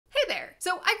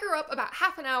So I grew up about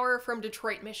half an hour from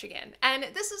Detroit, Michigan, and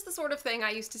this is the sort of thing I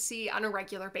used to see on a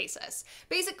regular basis.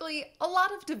 Basically, a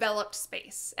lot of developed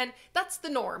space, and that's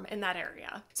the norm in that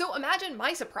area. So imagine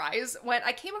my surprise when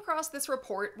I came across this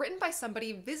report written by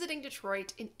somebody visiting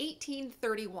Detroit in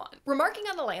 1831. Remarking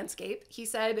on the landscape, he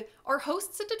said, "Our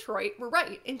hosts at Detroit were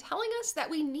right in telling us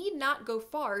that we need not go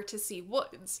far to see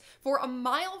woods. For a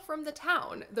mile from the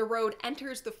town, the road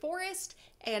enters the forest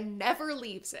and never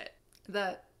leaves it."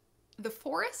 The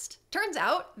forest? Turns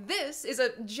out, this is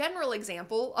a general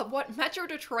example of what Metro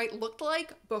Detroit looked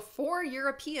like before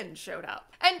Europeans showed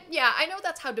up. And yeah, I know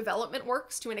that's how development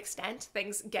works to an extent,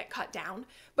 things get cut down,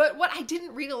 but what I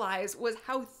didn't realize was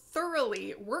how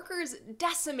thoroughly workers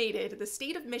decimated the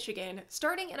state of Michigan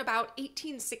starting in about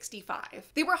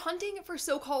 1865. They were hunting for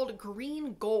so-called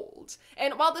green gold.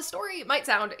 And while the story might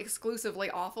sound exclusively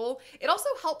awful, it also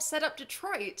helped set up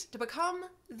Detroit to become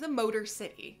the Motor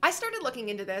City. I started looking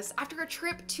into this after a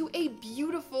trip to a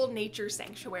beautiful nature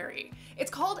sanctuary.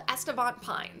 It's called Estivant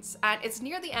Pines, and it's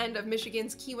near the end of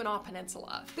Michigan's Keweenaw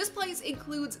Peninsula. This place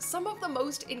includes some of the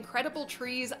most incredible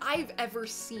trees I've ever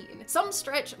seen. Some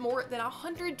stretch more than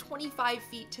 125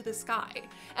 feet to the sky,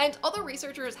 and although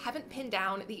researchers haven't pinned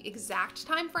down the exact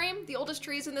time frame the oldest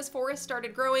trees in this forest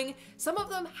started growing, some of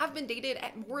them have been dated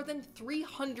at more than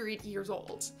 300 years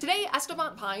old. Today,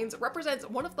 Estivant Pines represents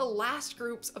one of the last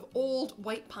groups of old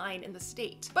white pine in the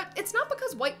state. But it's not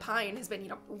because white pine has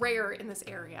been, rare in this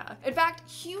area. In fact,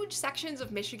 huge sections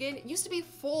of Michigan used to be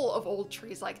full of old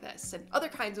trees like this, and other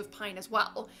kinds of pine as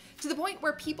well, to the point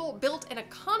where people built an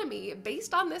economy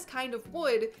based on this kind of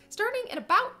wood starting in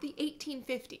about the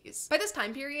 1850s. By this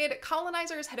time period,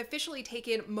 colonizers had officially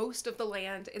taken most of the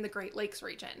land in the Great Lakes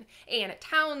region, and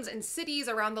towns and cities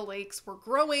around the lakes were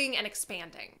growing and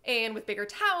expanding. And with bigger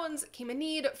towns came a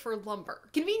need for lumber.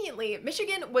 Conveniently,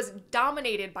 Michigan was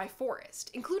dominated by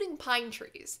forest, including pine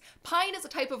trees. Pine is a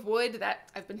type of wood that,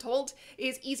 I've been told,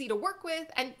 is easy to work with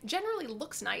and generally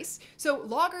looks nice, so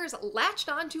loggers latched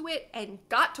onto it and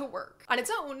got to work. On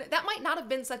its own, that might not have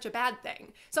been such a bad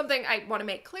thing. Something I want to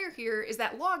make clear here is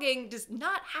that logging does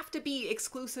not have to be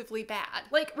exclusively bad.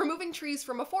 Like, removing trees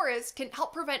from a forest can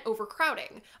help prevent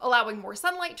overcrowding, allowing more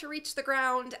sunlight to reach the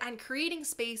ground and creating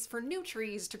space for new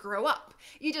trees to grow up.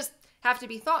 You just have to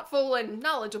be thoughtful and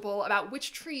knowledgeable about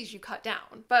which trees you cut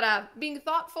down. But being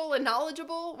thoughtful and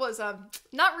knowledgeable was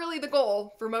not really the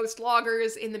goal for most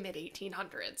loggers in the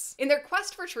mid-1800s. In their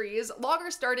quest for trees,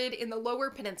 loggers started in the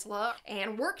lower peninsula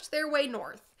and worked their way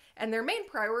north, and their main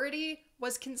priority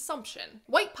was consumption.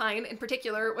 White pine, in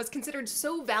particular, was considered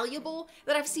so valuable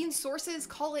that I've seen sources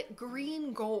call it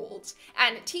green gold,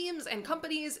 and teams and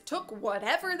companies took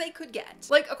whatever they could get.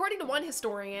 Like, according to one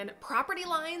historian, property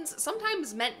lines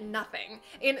sometimes meant nothing.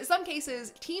 In some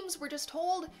cases, teams were just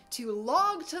told to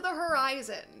log to the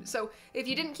horizon. So if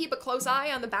you didn't keep a close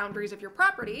eye on the boundaries of your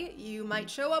property, you might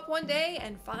show up one day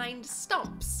and find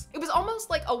stumps. It was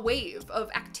almost like a wave of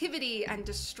activity and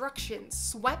destruction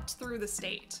swept through the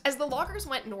state. As the loggers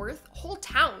went north, whole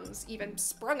towns even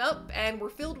sprung up and were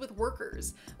filled with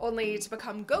workers, only to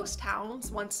become ghost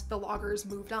towns once the loggers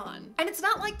moved on. And it's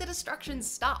not like the destruction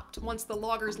stopped once the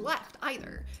loggers left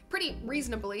either. Pretty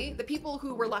reasonably, the people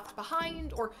who were left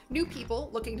behind, or new people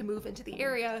looking to move into the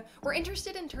area, were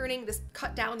interested in turning this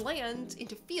cut down land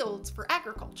into fields for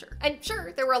agriculture. And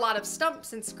sure, there were a lot of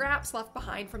stumps and scraps left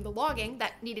behind from the logging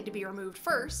that needed to be removed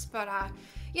first, but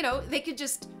they could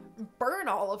just burn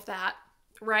all of that,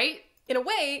 right? In a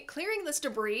way, clearing this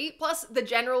debris, plus the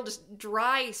general just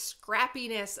dry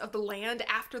scrappiness of the land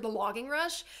after the logging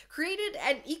rush, created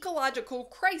an ecological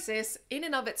crisis in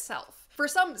and of itself. For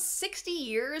some 60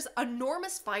 years,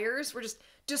 enormous fires were just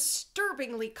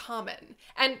disturbingly common.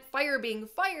 And fire being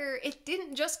fire, it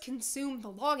didn't just consume the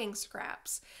logging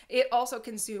scraps. It also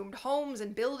consumed homes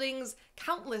and buildings,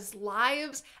 countless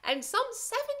lives, and some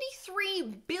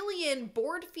 73 billion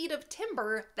board feet of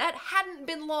timber that hadn't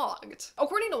been logged.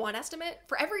 According to one estimate,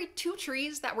 for every 2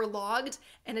 trees that were logged,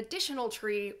 an additional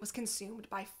tree was consumed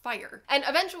by fire. And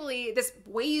eventually, this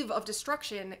wave of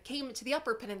destruction came to the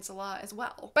Upper Peninsula as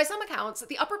well. By some accounts,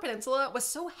 the Upper Peninsula was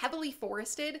so heavily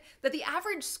forested that the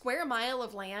average square mile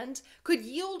of land could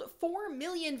yield 4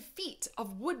 million feet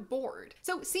of wood board.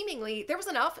 So seemingly, there was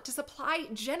enough to supply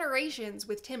generations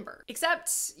with timber. Except,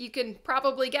 you can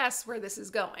probably guess where this is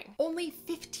going. Only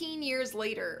 15 years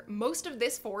later, most of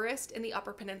this forest in the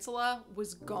Upper Peninsula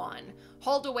was gone,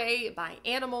 hauled away by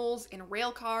animals in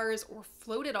rail cars or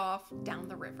floated off down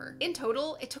the river. In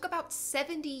total, it took about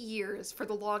 70 years for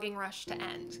the logging rush to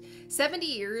end. 70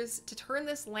 years to turn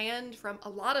this land from a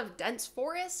lot of dense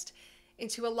forest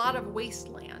into a lot of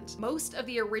wasteland. Most of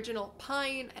the original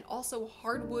pine and also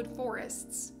hardwood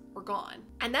forests were gone.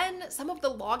 And then some of the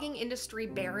logging industry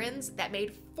barons that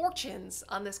made fortunes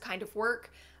on this kind of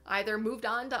work either moved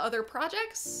on to other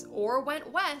projects or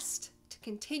went west to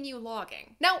continue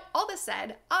logging. Now, all this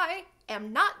said, I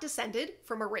am not descended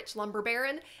from a rich lumber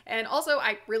baron, and also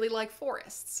I really like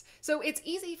forests. So it's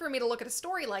easy for me to look at a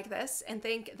story like this and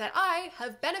think that I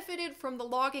have benefited from the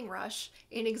logging rush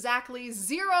in exactly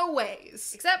 0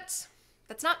 ways. Except,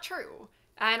 that's not true.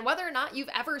 And whether or not you've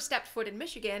ever stepped foot in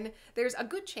Michigan, there's a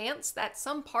good chance that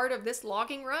some part of this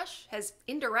logging rush has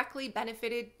indirectly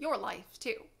benefited your life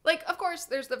too. Like, of course,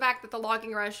 there's the fact that the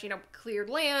logging rush, cleared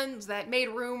lands that made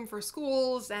room for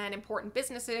schools and important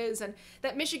businesses, and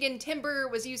that Michigan timber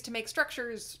was used to make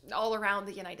structures all around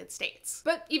the United States.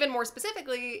 But even more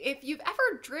specifically, if you've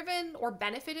ever driven or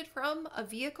benefited from a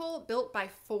vehicle built by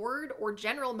Ford or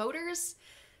General Motors,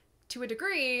 to a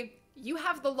degree, you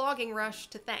have the logging rush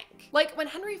to thank. Like when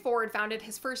Henry Ford founded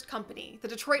his first company, the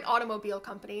Detroit Automobile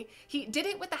Company, he did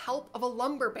it with the help of a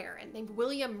lumber baron named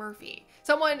William Murphy,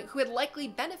 someone who had likely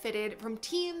benefited from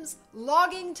teams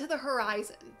logging to the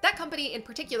horizon. That company in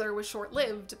particular was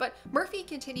short-lived, but Murphy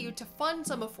continued to fund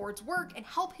some of Ford's work and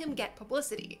help him get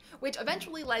publicity, which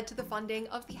eventually led to the funding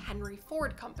of the Henry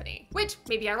Ford Company. Which,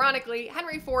 maybe ironically,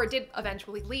 Henry Ford did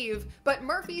eventually leave, but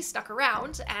Murphy stuck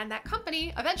around, and that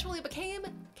company eventually became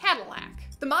Cadillac.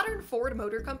 The modern Ford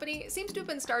Motor Company seems to have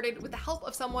been started with the help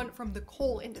of someone from the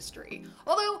coal industry,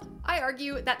 although I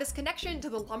argue that this connection to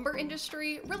the lumber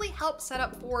industry really helped set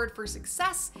up Ford for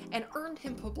success and earned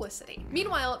him publicity.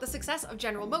 Meanwhile, the success of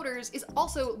General Motors is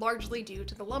also largely due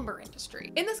to the lumber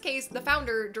industry. In this case, the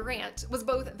founder, Durant, was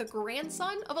both the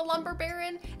grandson of a lumber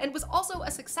baron and was also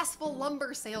a successful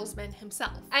lumber salesman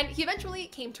himself. And he eventually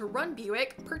came to run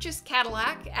Buick, purchased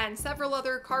Cadillac and several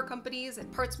other car companies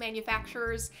and parts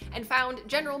manufacturers, and found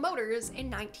General Motors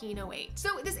in 1908.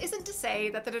 So this isn't to say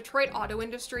that the Detroit auto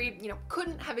industry,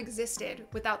 couldn't have existed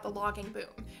without the logging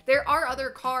boom. There are other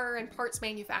car and parts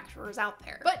manufacturers out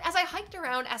there. But as I hiked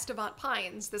around Estivant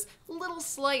Pines, this little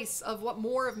slice of what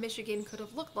more of Michigan could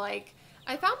have looked like,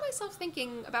 I found myself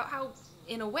thinking about how,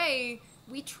 in a way,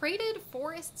 we traded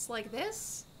forests like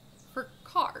this for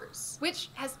cars, which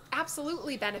has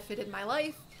absolutely benefited my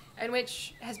life, and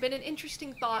which has been an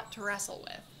interesting thought to wrestle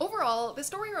with. Overall, the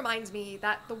story reminds me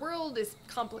that the world is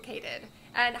complicated,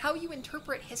 and how you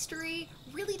interpret history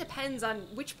really depends on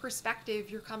which perspective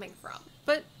you're coming from.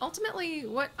 But ultimately,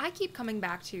 what I keep coming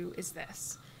back to is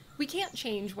this. We can't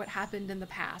change what happened in the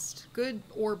past, good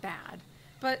or bad.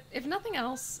 But if nothing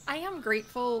else, I am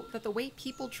grateful that the way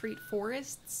people treat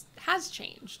forests has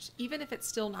changed, even if it's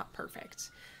still not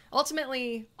perfect.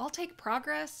 Ultimately, I'll take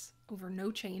progress over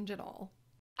no change at all.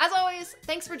 As always,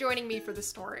 thanks for joining me for this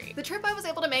story. The trip I was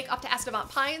able to make up to Estivant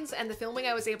Pines and the filming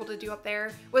I was able to do up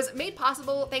there was made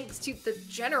possible thanks to the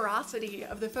generosity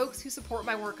of the folks who support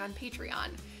my work on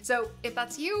Patreon. So if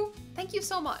that's you, thank you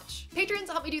so much. Patrons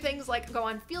help me do things like go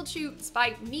on field shoots,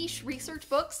 buy niche research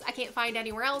books I can't find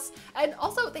anywhere else, and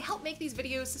also they help make these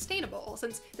videos sustainable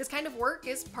since this kind of work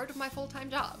is part of my full-time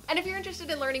job. And if you're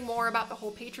interested in learning more about the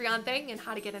whole Patreon thing and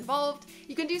how to get involved,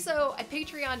 you can do so at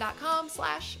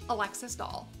patreon.com/Alexis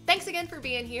Dahl. Thanks again for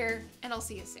being here, and I'll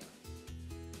see you soon.